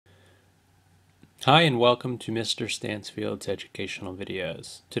Hi and welcome to Mr. Stansfield's educational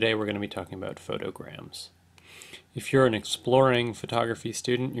videos. Today we're going to be talking about photograms. If you're an exploring photography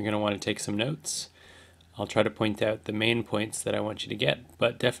student, you're going to want to take some notes. I'll try to point out the main points that I want you to get,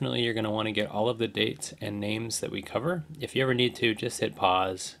 but definitely you're going to want to get all of the dates and names that we cover. If you ever need to, just hit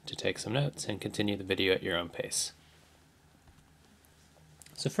pause to take some notes and continue the video at your own pace.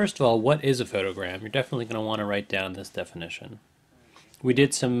 So first of all, what is a photogram? You're definitely going to want to write down this definition. We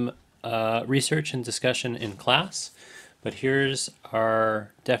did some research and discussion in class, but here's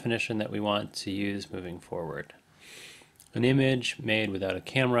our definition that we want to use moving forward. An image made without a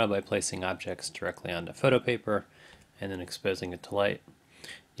camera by placing objects directly onto photo paper and then exposing it to light.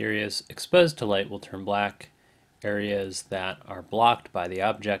 The areas exposed to light will turn black. Areas that are blocked by the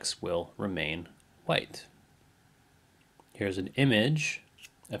objects will remain white. Here's an image,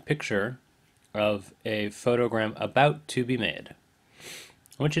 a picture of a photogram about to be made.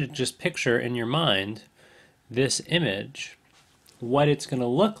 I want you to just picture in your mind this image, what it's going to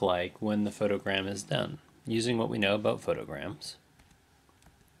look like when the photogram is done, using what we know about photograms.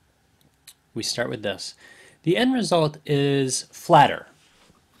 We start with this. The end result is flatter.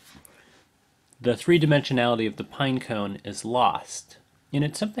 The three-dimensionality of the pine cone is lost, and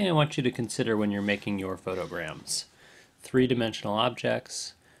it's something I want you to consider when you're making your photograms. Three-dimensional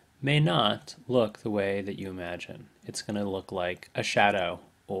objects may not look the way that you imagine. It's going to look like a shadow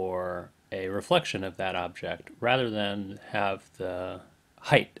or a reflection of that object rather than have the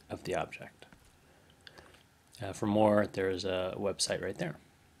height of the object. For more, there's a website right there.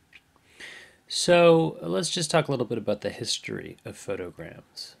 So let's just talk a little bit about the history of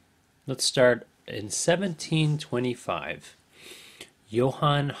photograms. Let's start in 1725.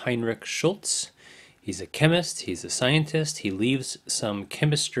 Johann Heinrich Schultz. He's a chemist, he's a scientist, he leaves some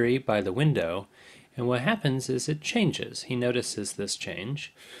chemistry by the window, and what happens is it changes. He notices this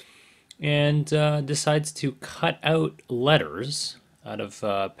change and decides to cut out letters out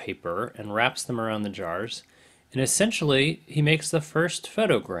of paper and wraps them around the jars. And essentially, he makes the first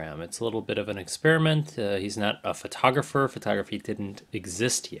photogram. It's a little bit of an experiment. He's not a photographer. Photography didn't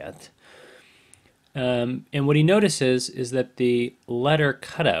exist yet. And what he notices is that the letter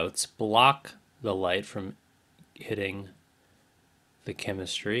cutouts block the light from hitting the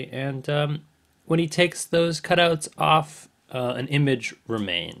chemistry, and when he takes those cutouts off, an image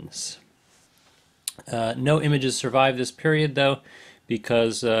remains. No images survive this period though,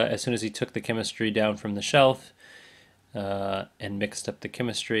 because as soon as he took the chemistry down from the shelf and mixed up the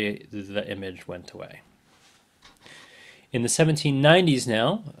chemistry, the image went away. In the 1790s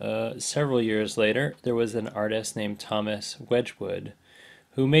now, several years later, there was an artist named Thomas Wedgwood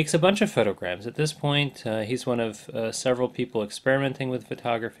who makes a bunch of photograms. At this point, he's one of several people experimenting with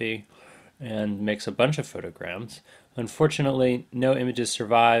photography and makes a bunch of photograms. Unfortunately, no images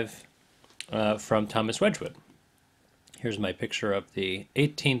survive from Thomas Wedgwood. Here's my picture of the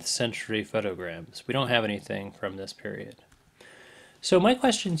 18th century photograms. We don't have anything from this period. So my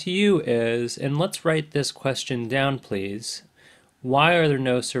question to you is, and let's write this question down please, why are there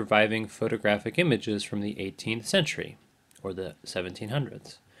no surviving photographic images from the 18th century? Or the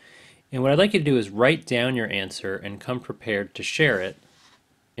 1700s. And what I'd like you to do is write down your answer and come prepared to share it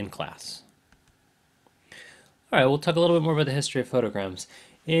in class. All right, we'll talk a little bit more about the history of photograms.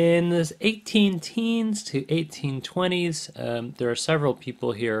 In the 18 teens to 1820s, there are several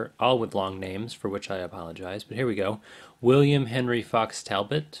people here, all with long names, for which I apologize, but here we go. William Henry Fox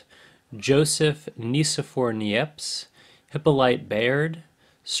Talbot, Joseph Nicephore Niepce, Hippolyte Bayard,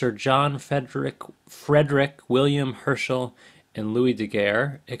 Sir John Frederick William Herschel, and Louis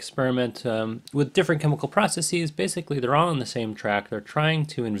Daguerre experiment with different chemical processes. Basically, they're all on the same track. They're trying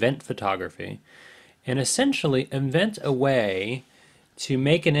to invent photography and essentially invent a way to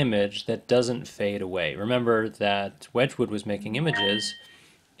make an image that doesn't fade away. Remember that Wedgwood was making images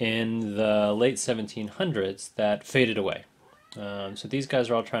in the late 1700s that faded away. So these guys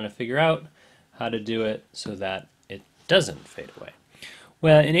are all trying to figure out how to do it so that it doesn't fade away.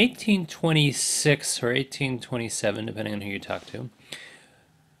 Well, in 1826 or 1827, depending on who you talk to,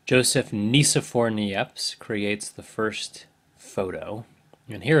 Joseph Nicephore Niepce creates the first photo.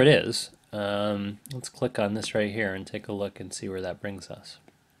 And here it is. Let's click on this right here and take a look and see where that brings us.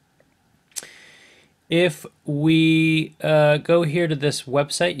 If we go here to this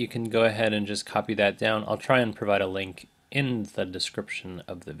website, you can go ahead and just copy that down. I'll try and provide a link in the description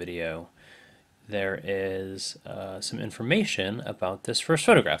of the video. There is some information about this first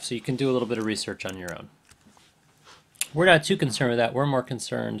photograph, so you can do a little bit of research on your own. We're not too concerned with that. We're more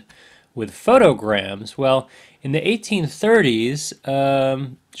concerned with photograms. Well, in the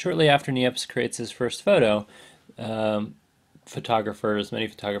 1830s, shortly after Niepce creates his first photo, many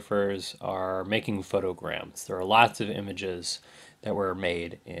photographers are making photograms. There are lots of images that were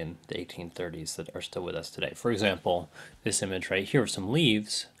made in the 1830s that are still with us today. For example, this image right here of some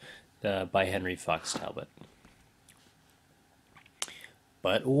leaves by Henry Fox Talbot.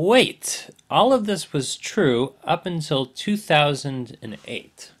 But wait, all of this was true up until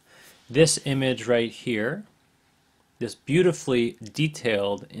 2008. This image right here, this beautifully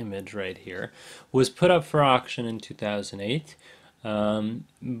detailed image right here, was put up for auction in 2008.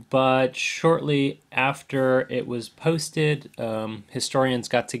 But shortly after it was posted, historians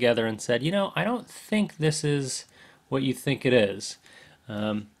got together and said, you know, I don't think this is what you think it is.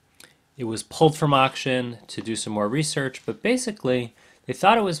 It was pulled from auction to do some more research, but basically they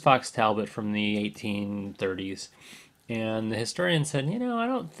thought it was Fox Talbot from the 1830s, and the historian said, you know, I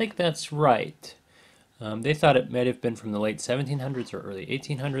don't think that's right. They thought it might have been from the late 1700s or early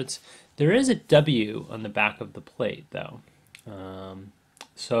 1800s. There is a W on the back of the plate, though.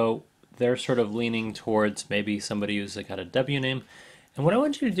 So they're sort of leaning towards maybe somebody who's got a W name. And what I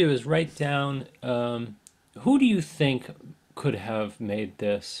want you to do is write down who do you think could have made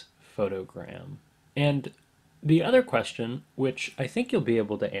this photogram? And the other question, which I think you'll be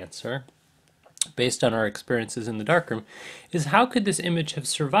able to answer based on our experiences in the darkroom, is how could this image have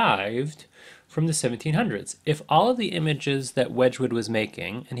survived from the 1700s? If all of the images that Wedgwood was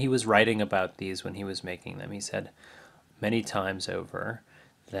making, and he was writing about these when he was making them, he said many times over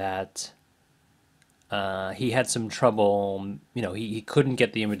that he had some trouble, you know, he couldn't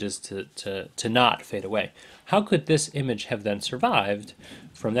get the images to not fade away. How could this image have then survived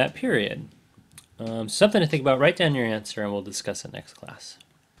from that period? Something to think about. Write down your answer and we'll discuss it next class.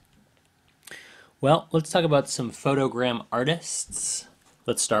 Well, let's talk about some photogram artists.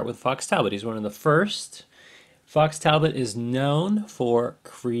 Let's start with Fox Talbot. He's one of the first. Fox Talbot is known for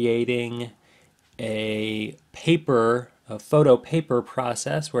creating a photo paper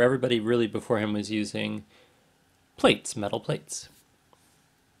process where everybody really before him was using plates, metal plates.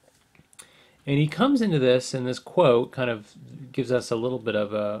 And he comes into this, and this quote kind of gives us a little bit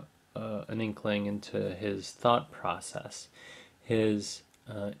of an inkling into his thought process,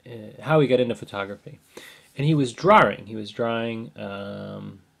 how he got into photography. And he was drawing,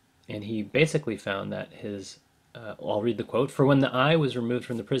 and he basically found that I'll read the quote, "For when the eye was removed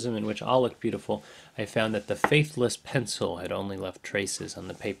from the prism in which all looked beautiful, I found that the faithless pencil had only left traces on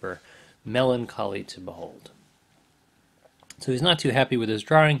the paper, melancholy to behold." So he's not too happy with his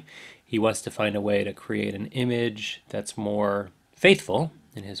drawing. He wants to find a way to create an image that's more faithful,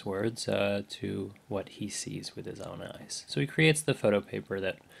 in his words, to what he sees with his own eyes. So he creates the photo paper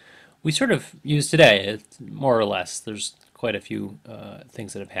that we sort of use today, it's more or less. There's quite a few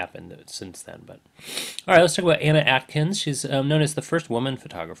things that have happened since then. But all right, let's talk about Anna Atkins. She's known as the first woman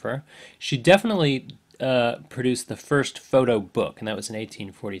photographer. She definitely produced the first photo book, and that was in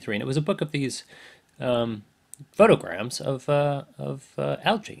 1843. And it was a book of these photograms of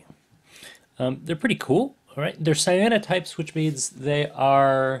algae. They're pretty cool. All right, they're cyanotypes, which means they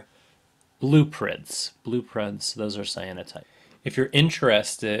are blueprints. Blueprints, those are cyanotypes. If you're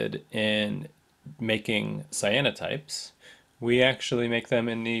interested in making cyanotypes, we actually make them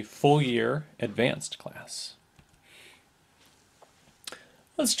in the full year advanced class.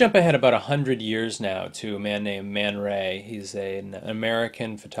 Let's jump ahead about 100 years now to a man named Man Ray. He's an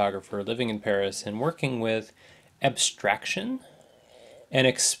American photographer living in Paris and working with abstraction and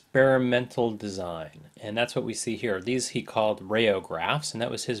experimental design. And that's what we see here. These he called rayographs, and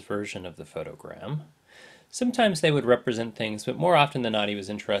that was his version of the photogram. Sometimes they would represent things, but more often than not he was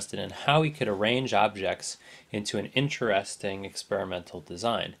interested in how he could arrange objects into an interesting experimental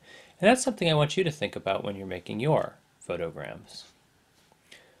design. And that's something I want you to think about when you're making your photograms.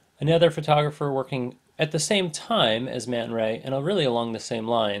 Another photographer working at the same time as Man Ray, and really along the same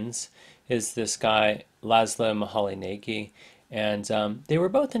lines, is this guy Laszlo Moholy-Nagy. And they were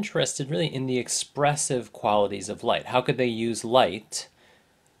both interested really in the expressive qualities of light. How could they use light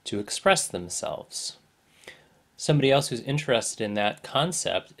to express themselves? Somebody else who's interested in that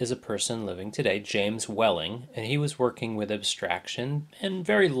concept is a person living today, James Welling, and he was working with abstraction and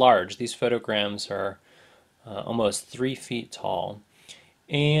very large. These photograms are almost 3 feet tall.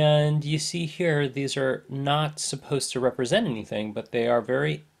 And you see here, these are not supposed to represent anything, but they are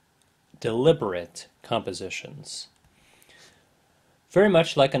very deliberate compositions. Very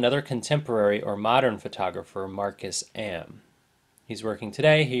much like another contemporary or modern photographer, Marcus Am. He's working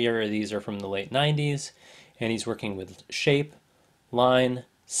today. Here, these are from the late 90s. And he's working with shape, line,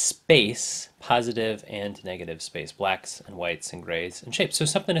 space, positive and negative space, blacks and whites and grays and shapes. So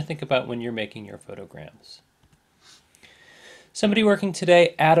something to think about when you're making your photograms. Somebody working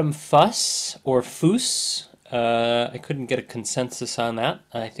today, Adam Fuss, or Foos. I couldn't get a consensus on that.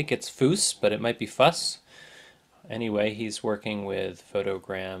 I think it's Foos, but it might be Fuss. Anyway, he's working with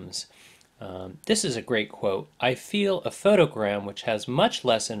photograms. This is a great quote. I feel a photogram which has much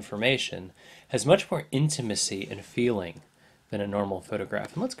less information has much more intimacy and feeling than a normal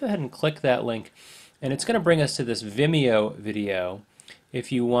photograph. And let's go ahead and click that link. And it's going to bring us to this Vimeo video.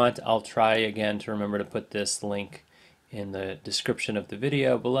 If you want, I'll try again to remember to put this link in the description of the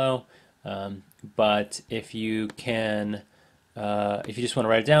video below. But if you can, if you just want to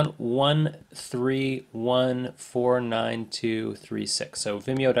write it down, 131492236. So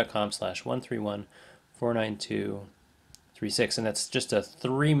vimeo.com/131492236, and that's just a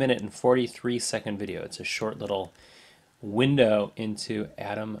 3-minute and 43-second video. It's a short little window into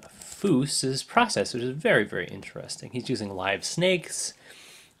Adam Foos's process, which is very, very interesting. He's using live snakes.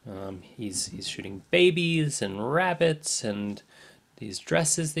 He's shooting babies and rabbits and these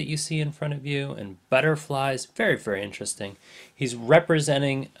dresses that you see in front of you and butterflies. Very, very interesting. He's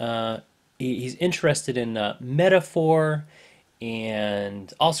representing, he's interested in metaphor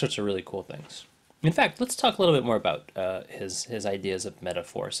and all sorts of really cool things. In fact, let's talk a little bit more about his ideas of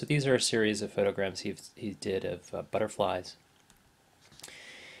metaphor. So these are a series of photograms he did of butterflies.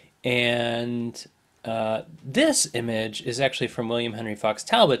 And this image is actually from William Henry Fox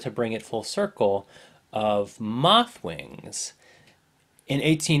Talbot, to bring it full circle, of moth wings in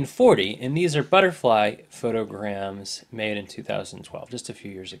 1840. And these are butterfly photograms made in 2012, just a few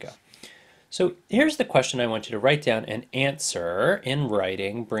years ago. So here's the question I want you to write down and answer in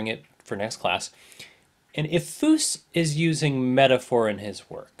writing, bring it for next class. And if Foos is using metaphor in his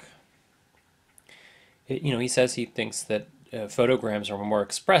work, he says he thinks that photograms are more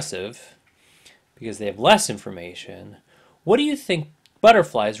expressive because they have less information. What do you think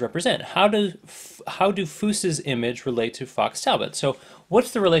butterflies represent? How do Foos's image relate to Fox Talbot? So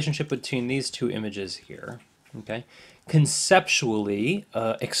what's the relationship between these two images here? Okay, conceptually,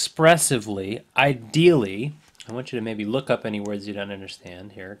 expressively, ideally, I want you to maybe look up any words you don't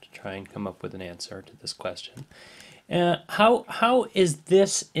understand here to try and come up with an answer to this question. How is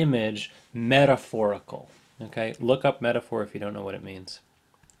this image metaphorical? Okay, look up metaphor if you don't know what it means.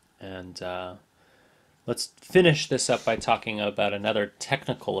 And let's finish this up by talking about another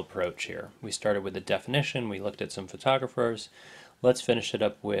technical approach here. We started with the definition, we looked at some photographers. Let's finish it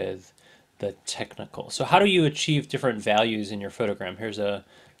up with the technical. So how do you achieve different values in your photogram? Here's a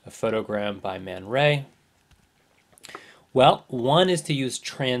photogram by Man Ray. Well, one is to use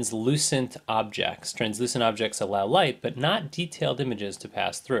translucent objects. Translucent objects allow light, but not detailed images to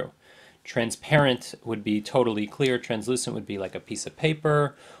pass through. Transparent would be totally clear. Translucent would be like a piece of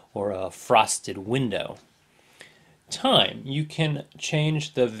paper or a frosted window. Time. You can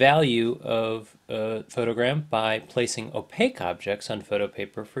change the value of a photogram by placing opaque objects on photo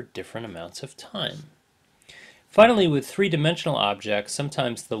paper for different amounts of time. Finally, with three-dimensional objects,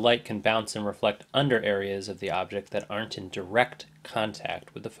 sometimes the light can bounce and reflect under areas of the object that aren't in direct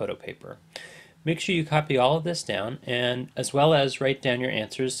contact with the photo paper. Make sure you copy all of this down, and as well as write down your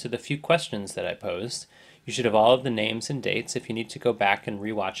answers to the few questions that I posed. You should have all of the names and dates. If you need to go back and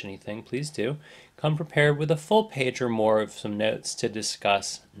rewatch anything, please do. Come prepared with a full page or more of some notes to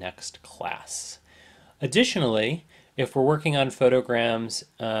discuss next class. Additionally, if we're working on photograms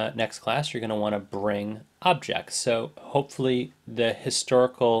next class, you're going to want to bring objects. So hopefully the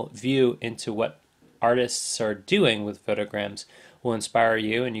historical view into what artists are doing with photograms will inspire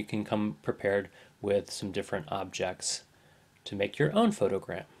you, and you can come prepared with some different objects to make your own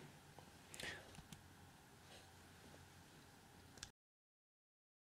photogram.